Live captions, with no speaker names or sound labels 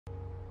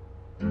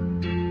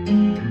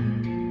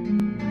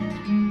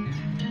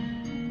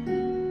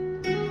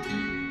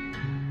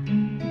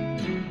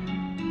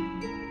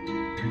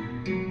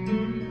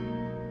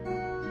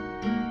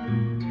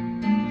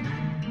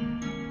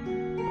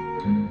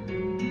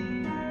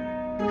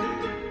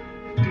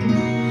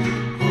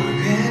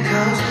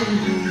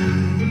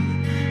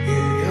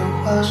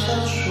话想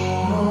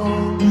说，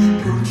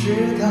不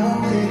知道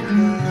为何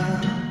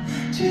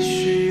继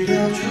续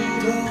的触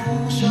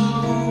动像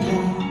不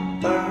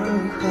谋而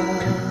合，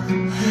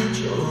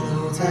就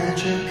留在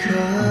这颗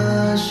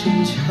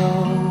星球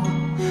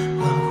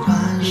缓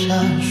缓闪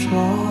烁。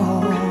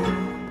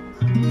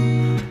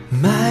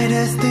My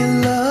destiny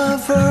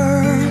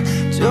lover，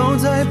 就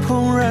在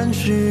怦然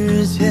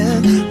之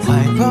间，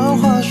怀抱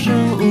化身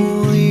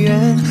无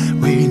言，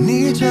为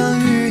你将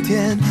雨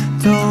点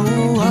都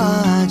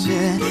瓦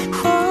解。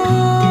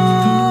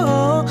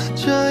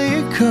这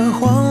一刻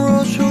恍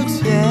若初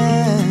见，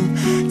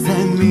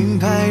才明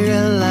白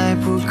原来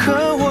不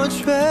可或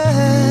缺。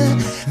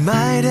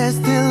My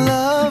destiny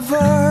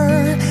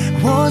lover，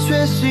 我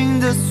确信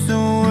的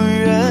夙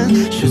愿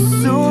是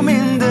宿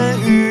命的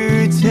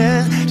遇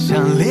见，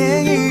像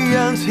涟漪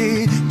扬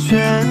起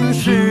全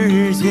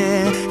世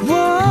界。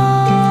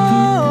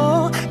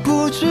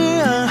不知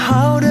暗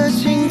号的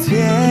情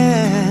节，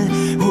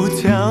无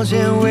条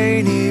件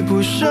为你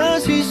不设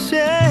期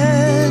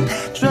限，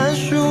专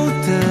属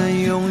的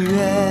永远。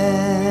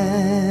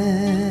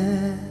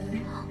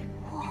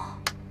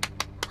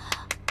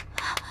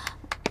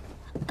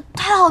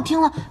太好听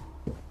了，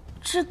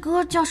这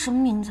歌叫什么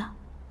名字？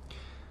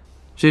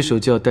这首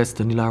叫《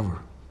Destiny Lover》。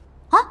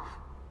啊，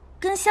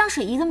跟香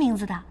水一个名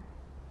字的。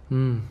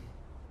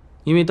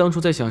因为当初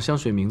在想香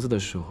水名字的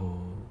时候，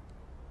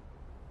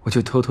我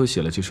就偷偷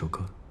写了这首歌，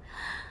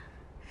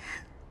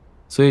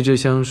所以这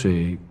香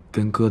水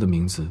跟歌的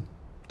名字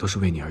都是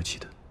为你而起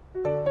的。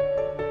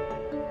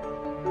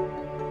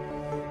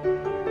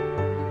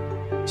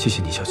谢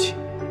谢你，小七。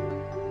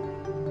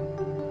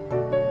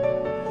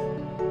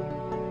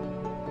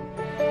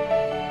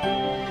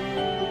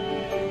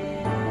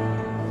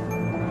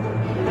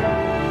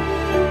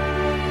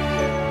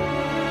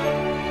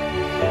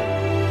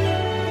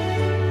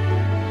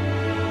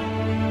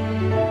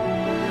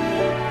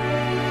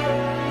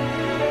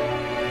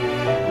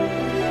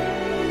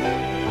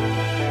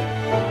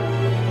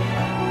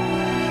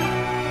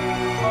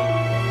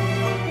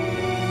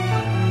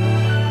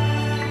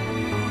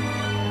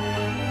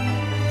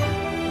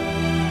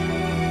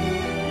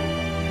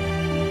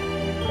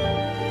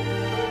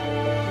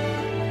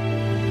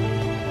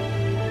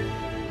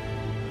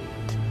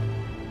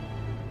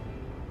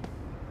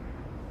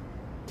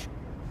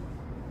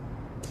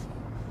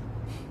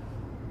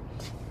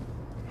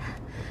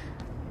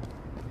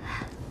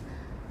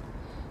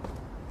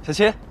小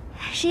七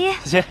11，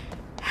小七，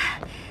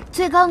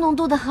最高浓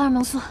度的荷尔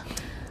蒙素。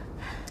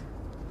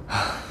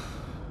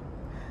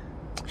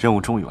任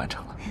务终于完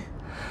成了。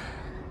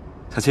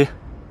小七，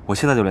我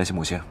现在就联系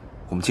母星，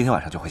我们今天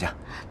晚上就回家。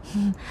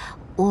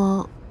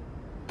我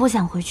不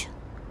想回去。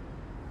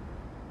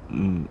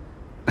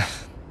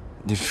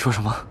你说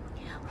什么？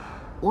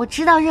我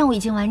知道任务已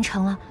经完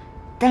成了，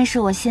但是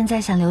我现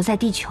在想留在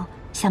地球，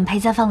想陪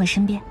在方冷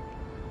身边。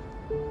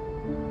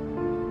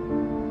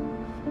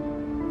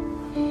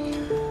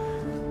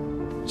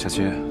小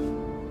七，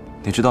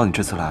你知道你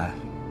这次来，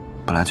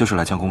本来就是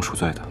来将功赎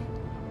罪的。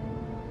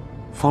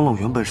方冷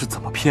原本是怎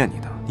么骗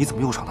你的？你怎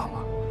么又上当了？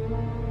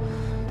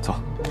走。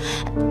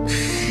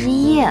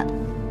11，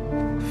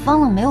方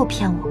冷没有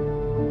骗我，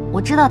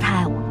我知道他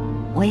爱我，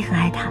我也很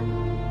爱他。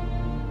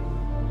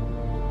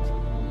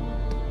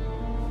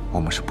我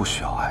们是不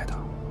需要爱的。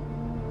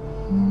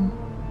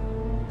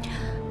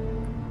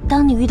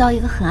当你遇到一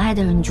个很爱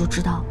的人，你就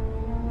知道，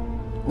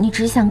你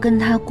只想跟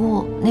他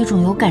过那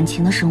种有感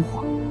情的生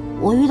活。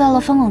我遇到了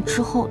方冷之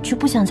后，却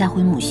不想再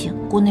回母星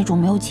过那种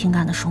没有情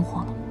感的生活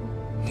了。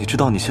你知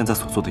道你现在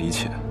所做的一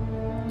切，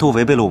都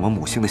违背了我们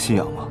母星的信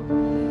仰吗？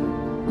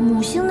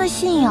母星的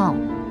信仰，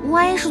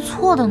万一是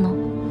错的呢？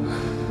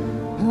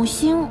母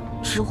星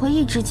只会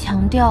一直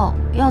强调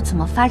要怎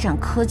么发展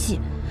科技，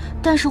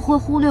但是会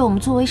忽略我们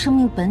作为生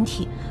命本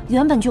体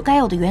原本就该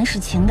有的原始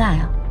情感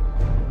呀。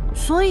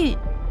所以，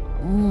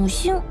母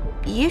星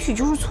也许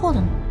就是错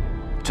的呢。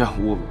这样，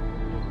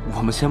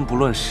我们先不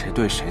论谁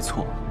对谁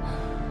错。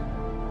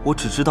我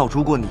只知道，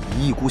如果你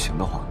一意孤行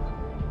的话，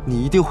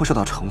你一定会受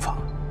到惩罚。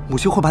母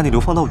星会把你流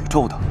放到宇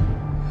宙的。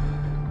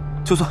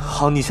就算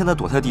好，你现在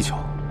躲在地球，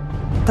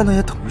但那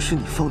也等于是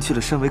你放弃了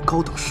身为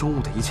高等生物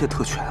的一切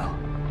特权啊。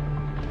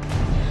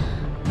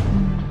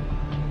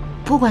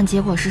不管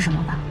结果是什么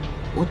吧，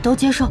我都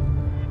接受。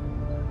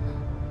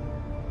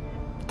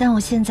但我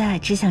现在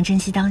只想珍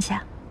惜当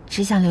下，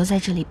只想留在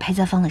这里陪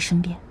在方的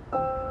身边。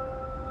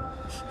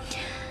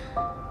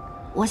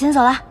我先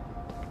走了。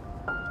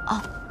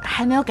哦，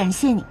还没有感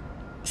谢你，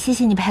谢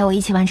谢你陪我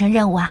一起完成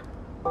任务啊！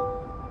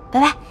拜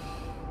拜，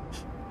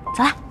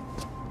走啦。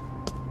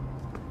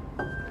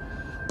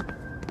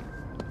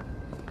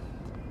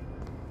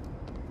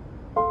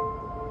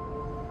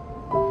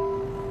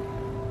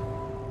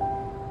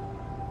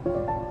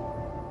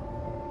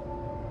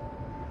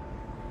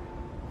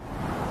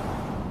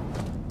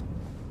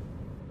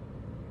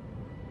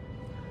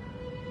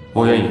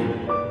我愿意。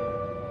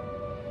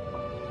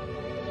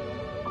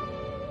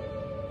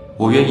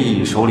我愿意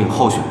以首领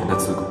候选人的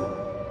资格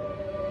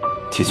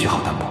提起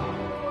好担保。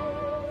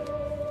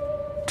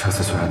这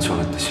次虽然救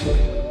了你的性命，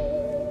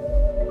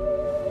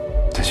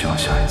希望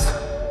下一次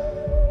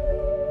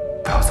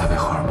不要再被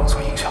荷尔蒙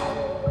所影响了。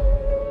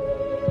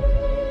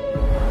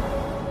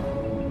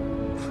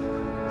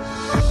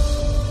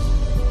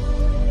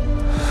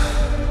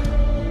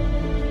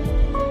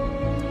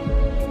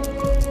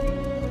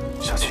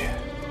小七，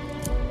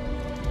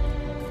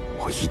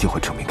我一定会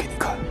证明给你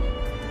看，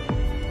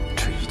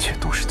这一切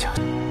都是假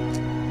的。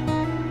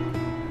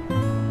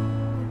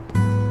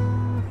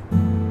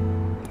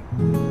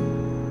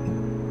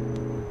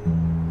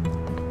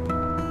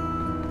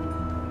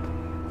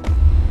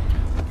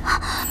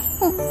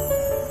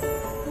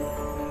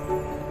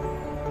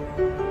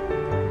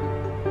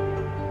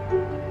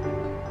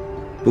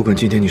不管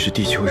今天你是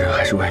地球人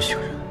还是外星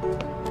人，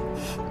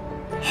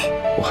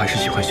我还是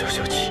喜欢小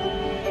小七。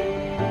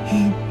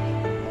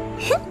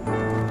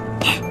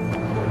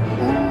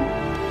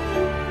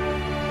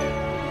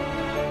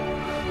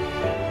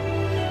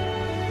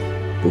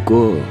不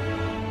过，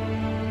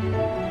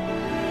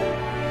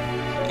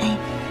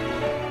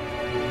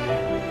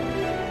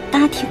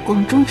大庭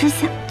广众之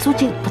下做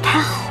这个不太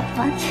好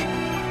吧？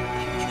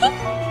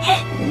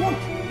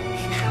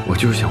我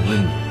就是想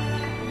问你，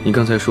你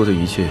刚才说的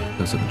一切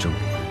要怎么证明？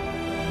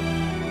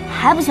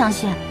还不相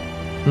信？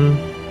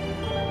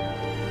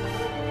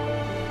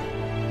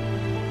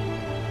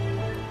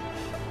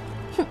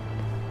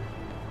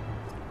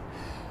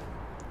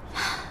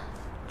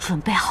准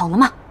备好了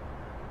吗？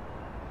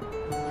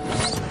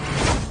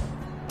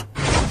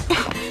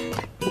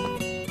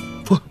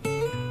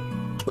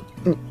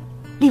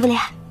厉不厉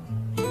害？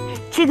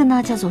这个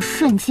呢叫做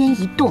瞬间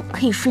移动，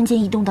可以瞬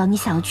间移动到你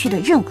想要去的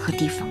任何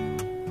地方。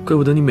怪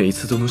不得你每一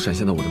次都能闪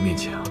现到我的面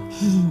前啊！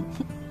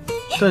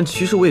但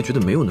其实我也觉得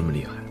没有那么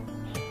厉害。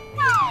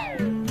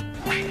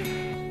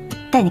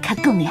带你看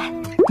更厉害。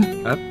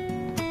哎，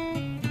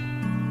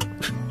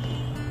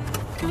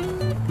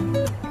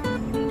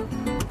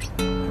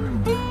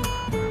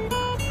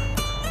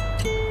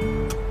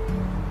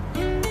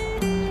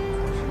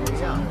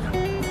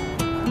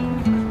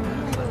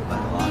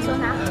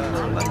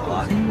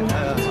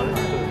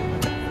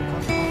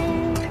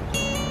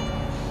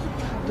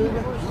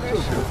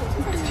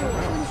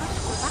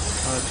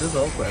直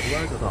走，拐个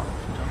弯就到。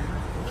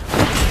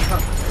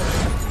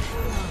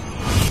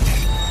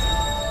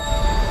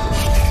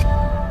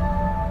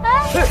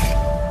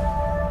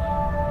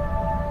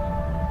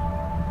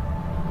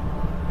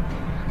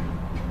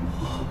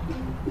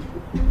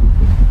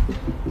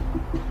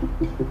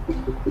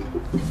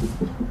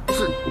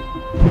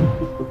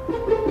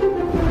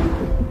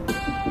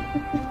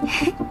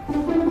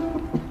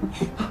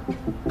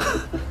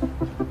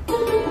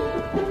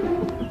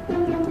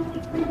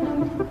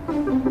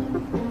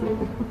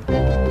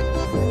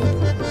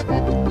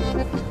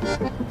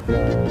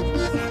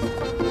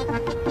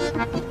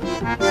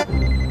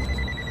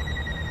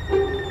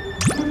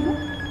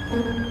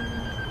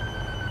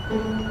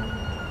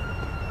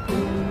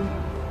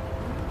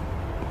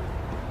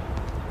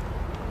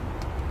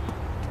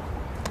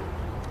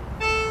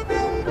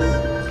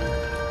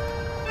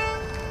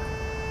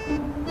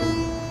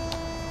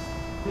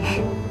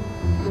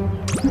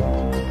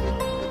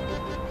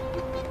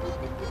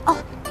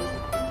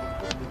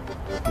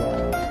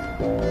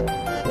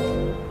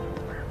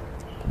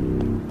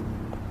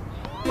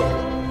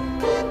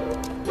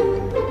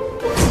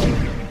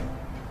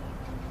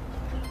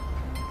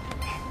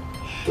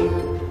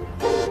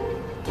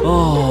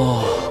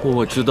哦，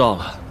我知道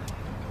了，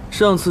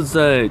上次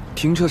在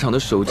停车场的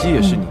手机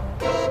也是你，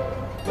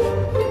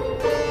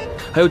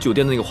还有酒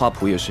店的那个花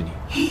圃也是你。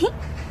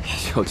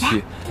小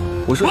七，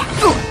我说，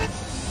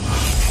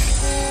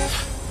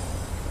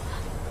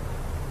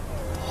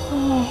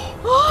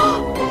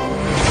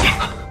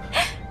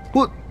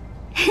我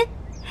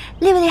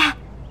厉不厉害？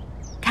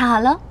看好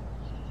了，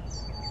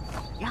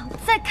然后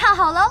再看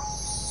好了。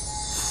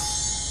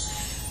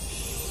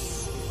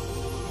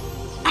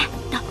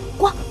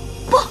光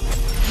不，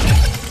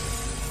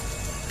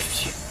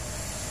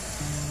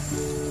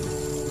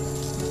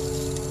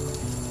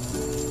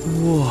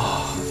哇，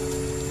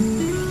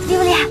厉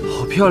不厉害？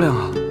好漂亮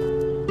啊！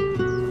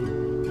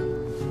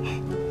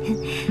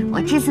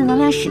我这次能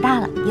量使大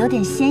了，有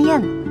点鲜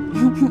艳了。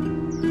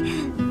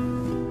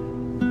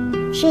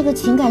这个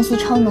情感系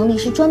超能力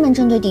是专门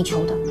针对地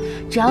球的，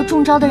只要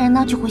中招的人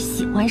呢，就会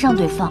喜欢上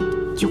对方，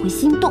就会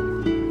心动。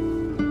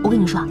我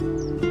跟你说，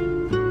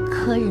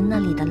柯人那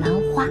里的兰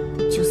花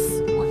就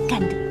是我干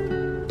的，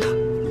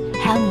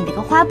还有你那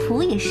个花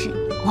圃也是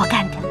我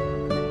干的，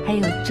还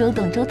有周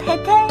董周太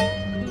太。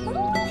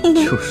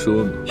就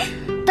说嘛。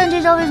但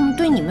这招为什么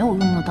对你没有用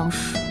呢？当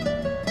时，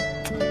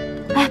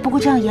哎，不过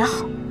这样也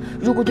好，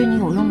如果对你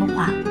有用的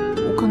话，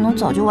我可能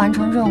早就完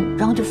成任务，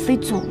然后就飞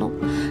走了，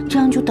这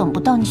样就等不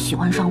到你喜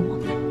欢上我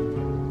了。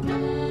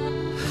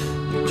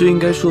这应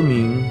该说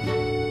明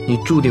你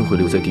注定会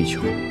留在地球，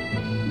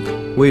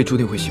我也注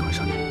定会喜欢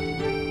上你。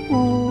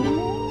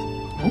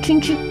亲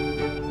亲。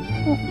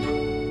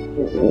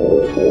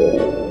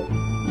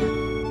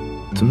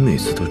怎么每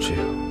次都这样？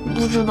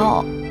不知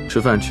道。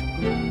吃饭去。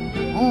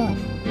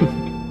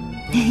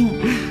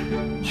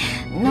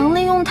能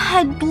力用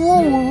太多，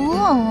我饿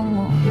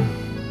了。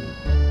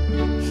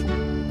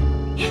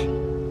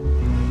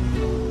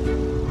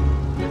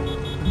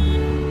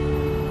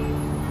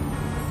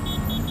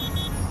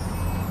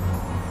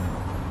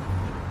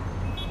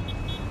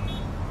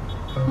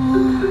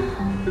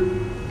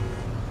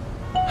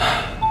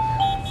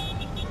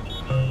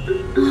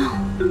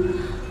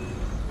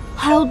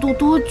要赌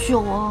多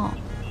久啊？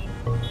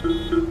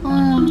哎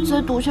呀，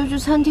再赌下去，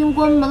餐厅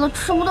关门了，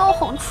吃不到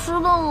好吃的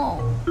了。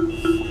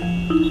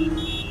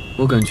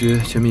我感觉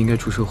前面应该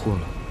出车祸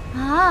了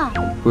啊？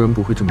不然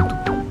不会这么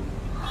堵。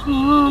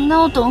啊，那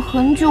要等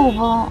很久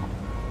吧？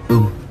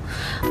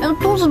哎呀，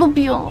肚子都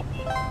瘪了。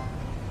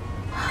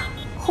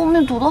后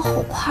面堵得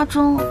好夸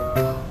张啊！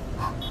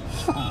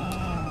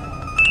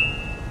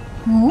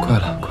快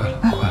了，快了，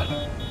快了。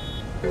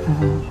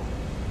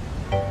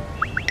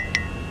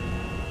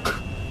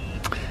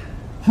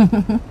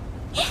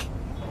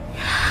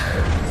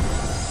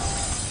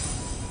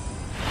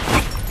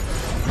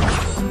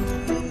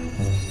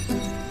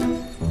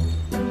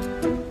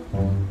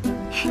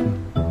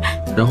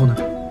然后呢？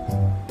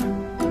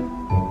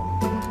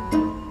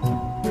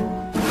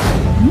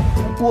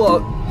我。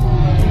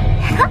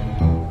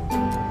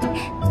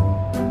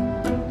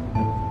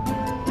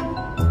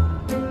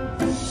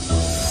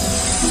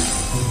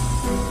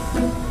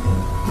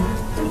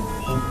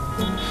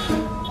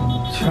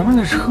前面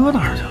那车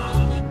哪儿去了？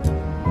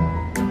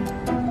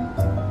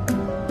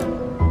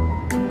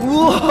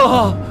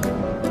哇！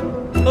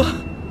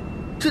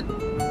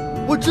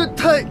我这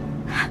太……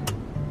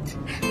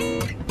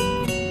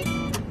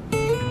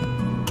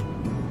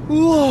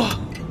哇！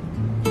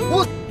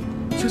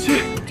小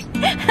七，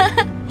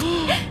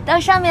到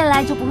上面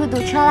来就不会堵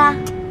车啦。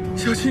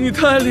小七，你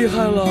太厉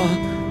害了！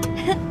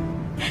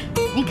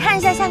你看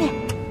一下下面。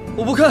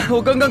我不看，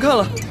我刚刚看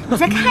了。你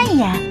再看一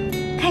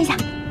眼，看一下。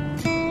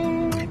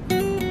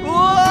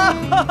哇！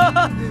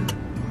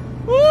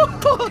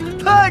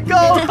太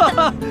高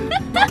了！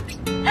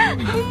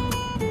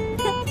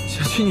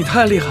小七，你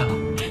太厉害了！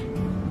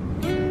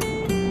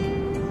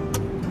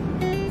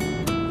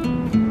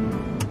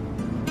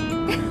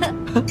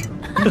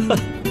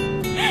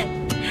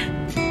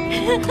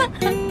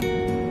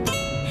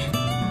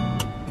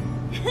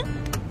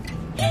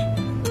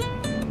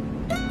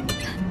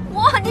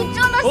哇，你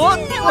撞到星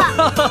星了！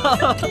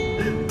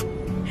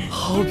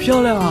好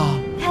漂亮啊！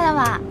漂亮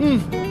吧？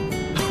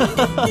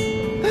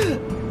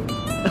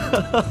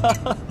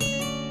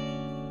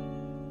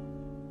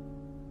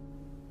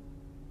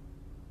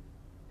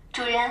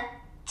主人，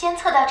监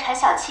测到柴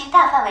小七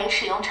大范围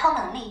使用超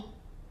能力。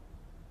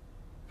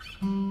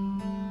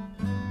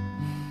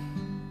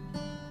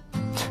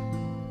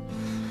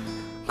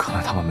看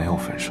来他们没有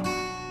分手。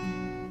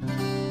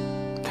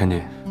天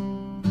帝，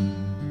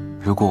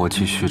如果我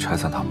继续拆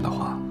散他们的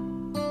话，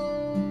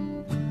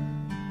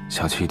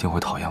小七一定会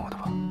讨厌我的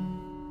吧？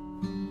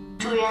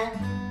主人，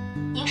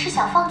您是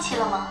想放弃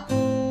了吗？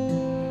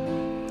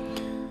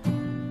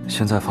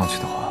现在放弃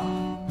的话，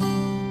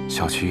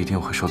小七一定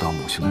会受到母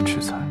亲的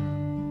制裁，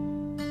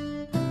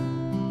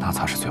那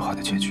才是最坏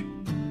的结局。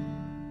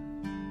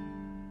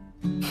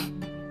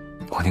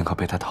我宁可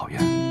被他讨厌，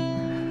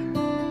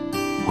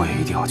我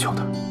也一定要救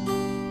他。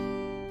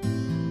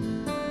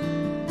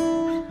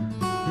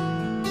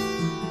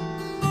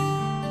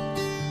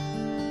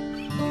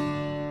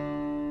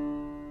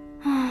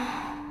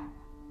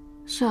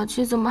小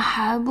七怎么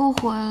还不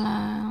回来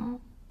啊？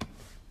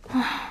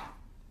唉。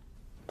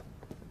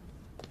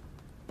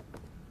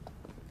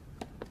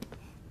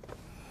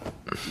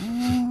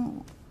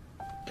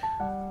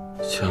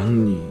想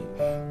你。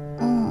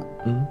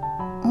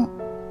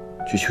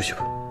去休息吧。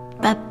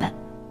拜拜。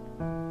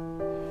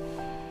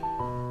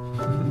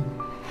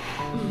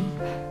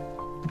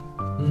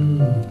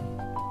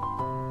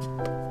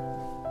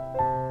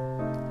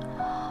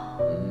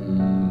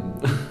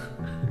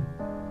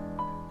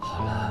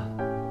好了。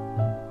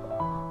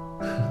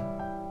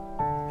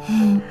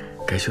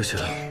该休息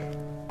了。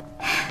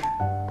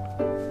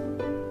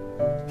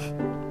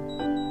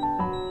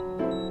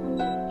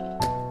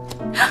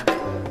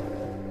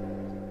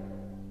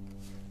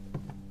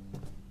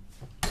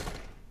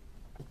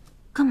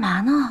干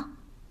嘛呢？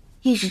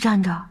一直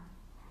站着。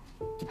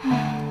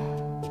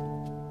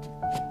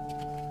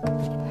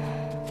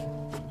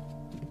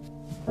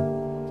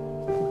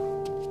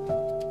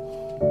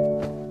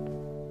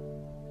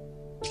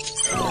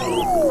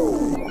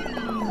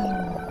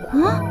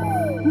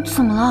你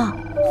怎么了？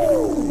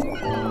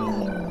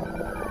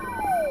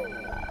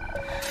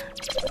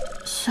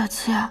小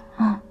七，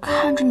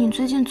看着你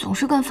最近总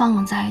是跟方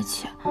冷在一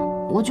起，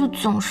我就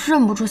总是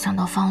忍不住想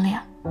到方烈。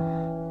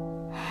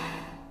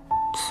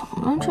怎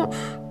么了这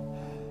是？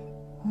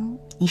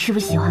你是不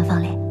是喜欢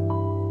方烈？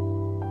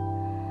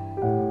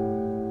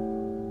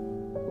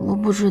我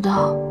不知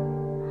道。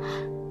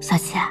小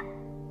七，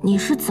你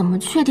是怎么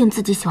确定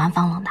自己喜欢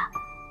方冷的？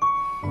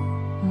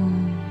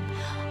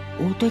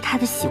我对他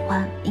的喜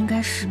欢应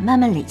该是慢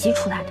慢累积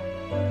出来的，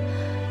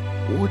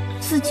我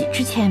自己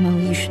之前也没有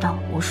意识到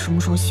我什么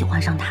时候喜欢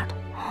上他的，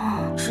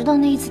直到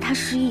那一次他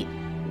失忆，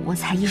我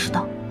才意识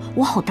到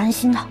我好担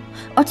心他，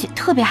而且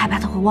特别害怕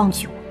他会忘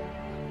记我。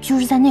就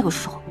是在那个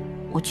时候，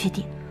我确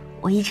定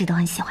我一直都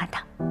很喜欢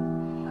他。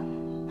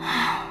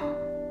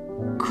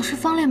可是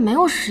方烈没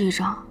有失忆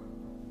症，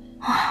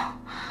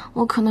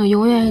我可能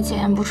永远也检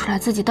验不出来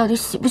自己到底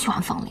喜不喜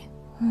欢方烈。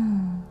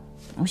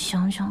我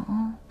想想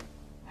啊。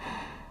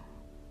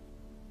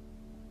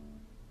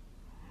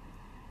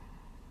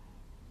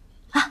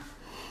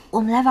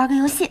我们来玩个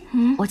游戏。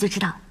我就知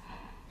道，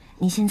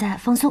你现在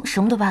放松，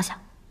什么都不要想，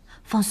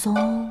放松，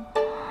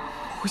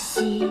呼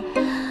吸。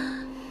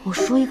我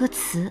说一个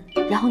词，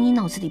然后你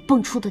脑子里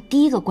蹦出的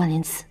第一个关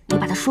联词，你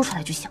把它说出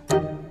来就行。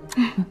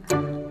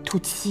吐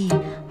气，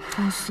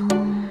放松。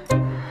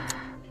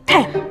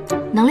太阳，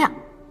能量，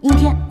阴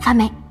天，发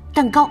霉，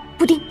蛋糕，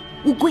布丁，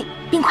乌龟，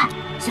冰块，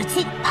小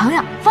七，朋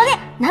友，方烈，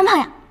男朋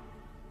友。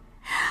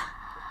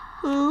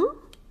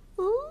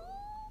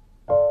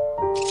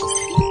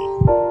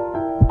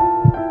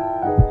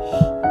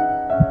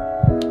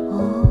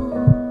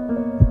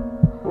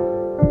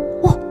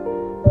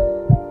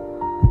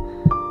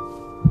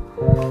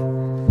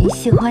你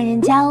喜欢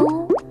人家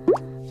哦。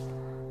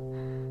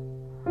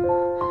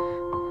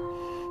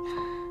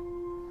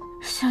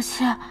小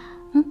七，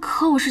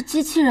可我是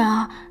机器人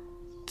啊，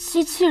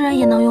机器人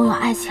也能拥有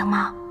爱情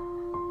吗？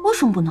为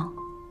什么不能？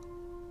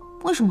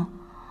为什么？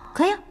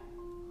可以啊。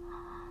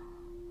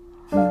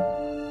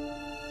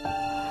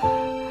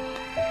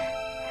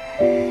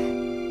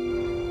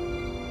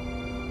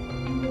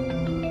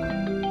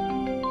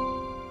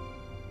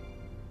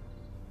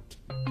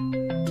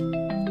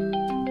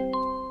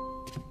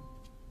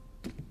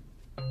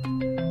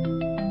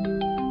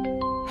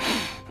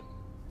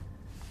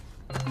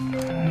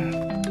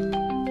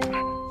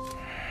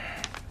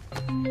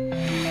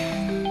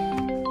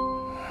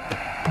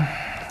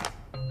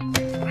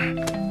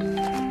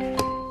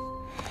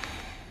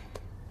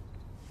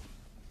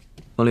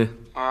王烈，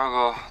二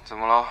哥，怎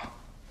么了？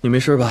你没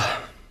事吧？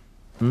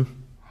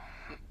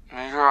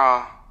没事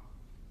啊，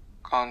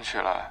刚起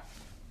来，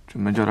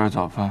准备叫点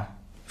早饭。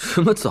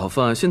什么早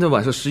饭？现在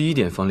晚上11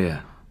点，方烈。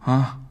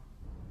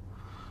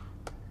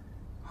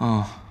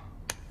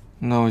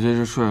那我接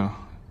着睡了，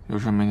有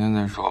事明天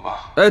再说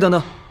吧。哎，等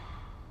等，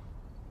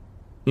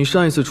你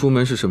上一次出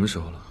门是什么时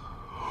候了？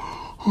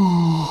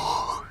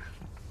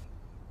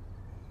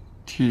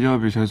提交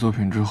比赛作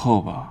品之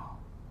后吧，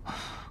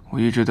我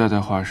一直待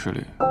在画室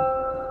里。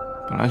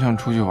本来想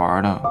出去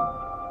玩的，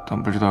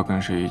但不知道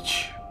跟谁一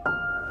起。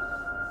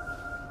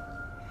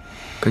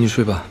赶紧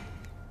睡吧，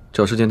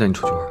找时间带你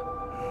出去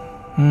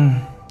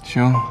玩。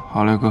行，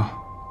好嘞，哥。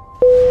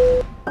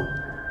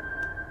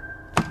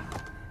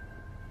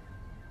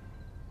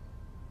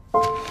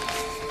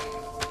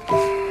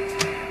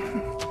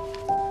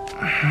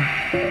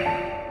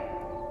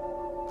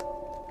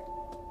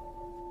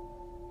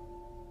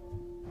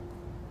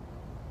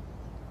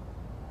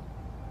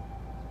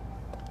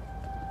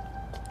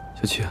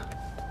小七，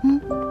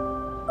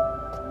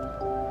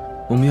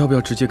我们要不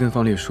要直接跟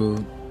方烈说，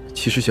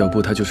其实小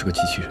布他就是个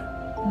机器人？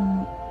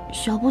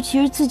小布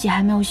其实自己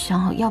还没有想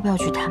好要不要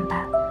去坦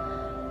白，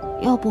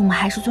要不我们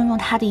还是尊重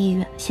他的意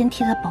愿，先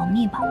替他保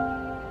密吧。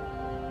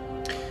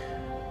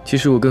其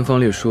实我跟方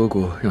烈说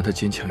过，让他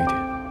坚强一点，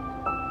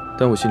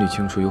但我心里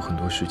清楚，有很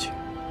多事情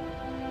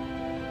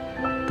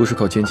不是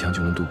靠坚强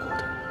就能度过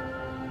的。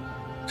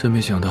真没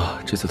想到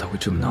这次他会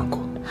这么难过。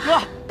哥，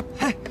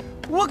嘿，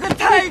我可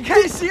太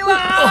开心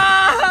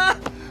了！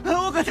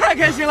我可太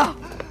开心了！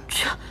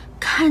这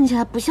看起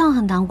来不像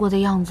很难过的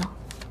样子。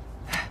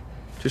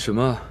这什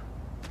么？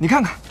你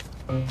看看。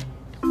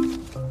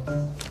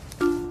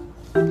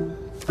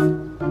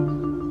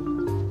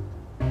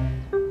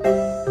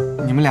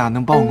你们俩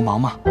能帮我个忙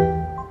吗？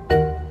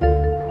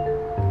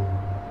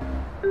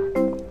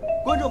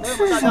观众朋友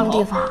们，大家好！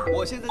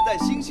我现在在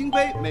星星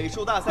杯美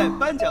术大赛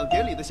颁奖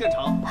典礼的现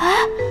场。哎，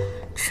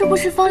这不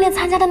是方烈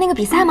参加的那个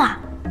比赛吗？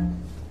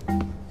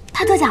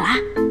他得奖啦？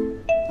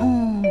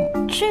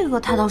这个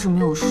他倒是没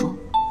有说。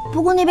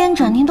不过那边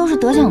展厅都是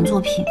得奖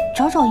作品，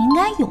找找应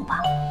该有吧。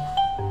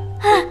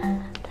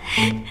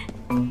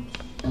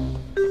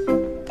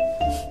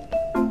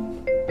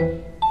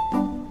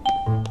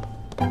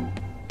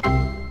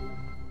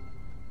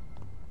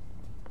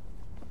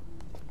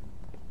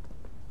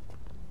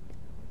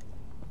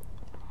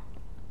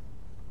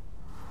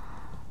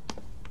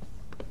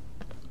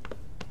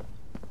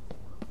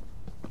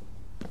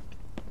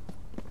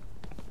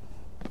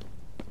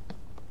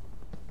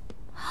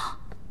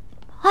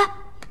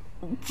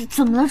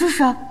怎么了？这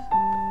是？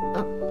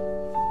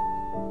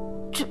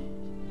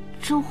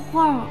这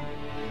画，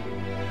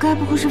该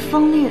不会是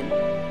方烈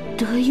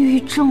得抑郁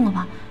症了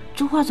吧？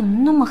这画怎么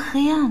那么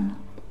黑暗呢？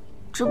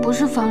这不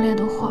是方烈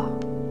的画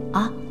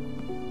啊！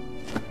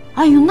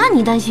哎呦，那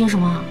你担心什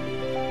么？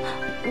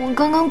我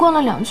刚刚逛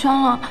了2圈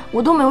了，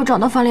我都没有找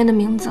到方烈的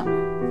名字，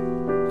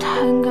他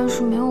应该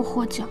是没有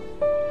获奖。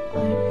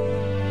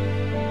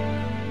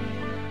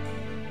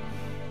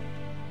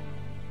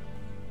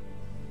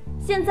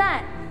现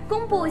在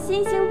公布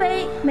新星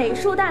杯美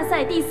术大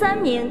赛第3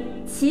名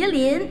麒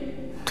麟，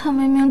他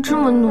明明这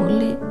么努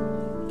力。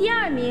第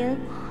2名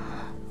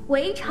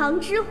围城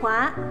之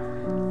华，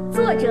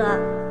作者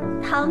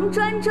唐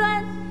专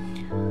专。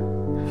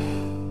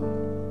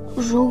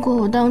如果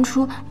我当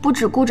初不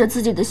只顾着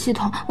自己的系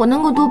统，我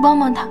能够多帮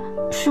帮他，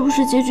是不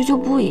是结局就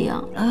不一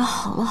样？哎呀，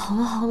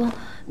好了，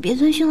别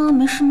担心了，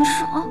没事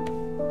啊。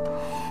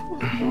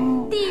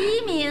第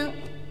1名，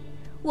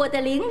我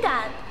的灵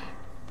感，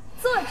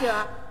作者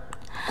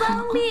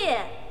方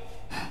烈。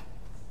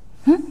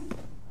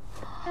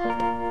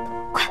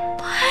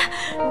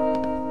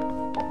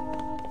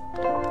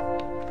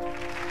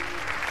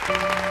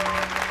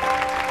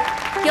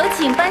有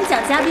请颁奖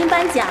嘉宾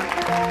颁奖。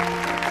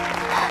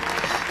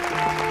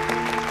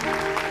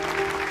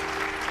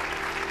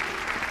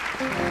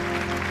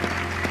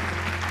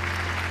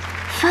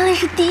方磊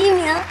是第1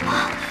名，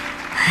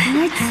原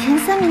来前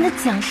3名的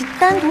奖是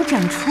单独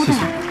展出的呀！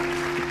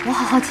我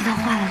好好奇他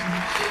画了什么。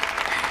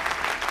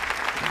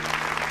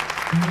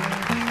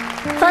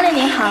方磊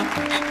您好，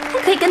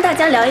可以跟大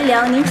家聊一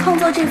聊您创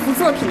作这幅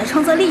作品的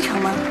创作历程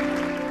吗？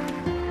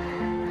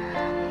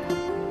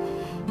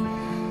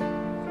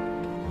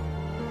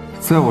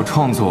在我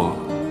创作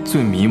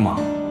最迷茫、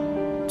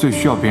最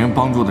需要别人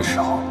帮助的时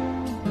候，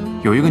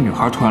有一个女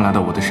孩突然来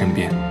到我的身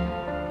边，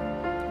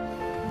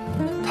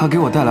她给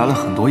我带来了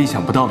很多意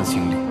想不到的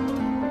经历，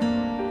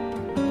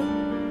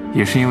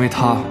也是因为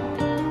她，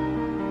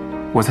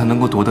我才能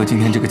够夺得今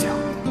天这个奖。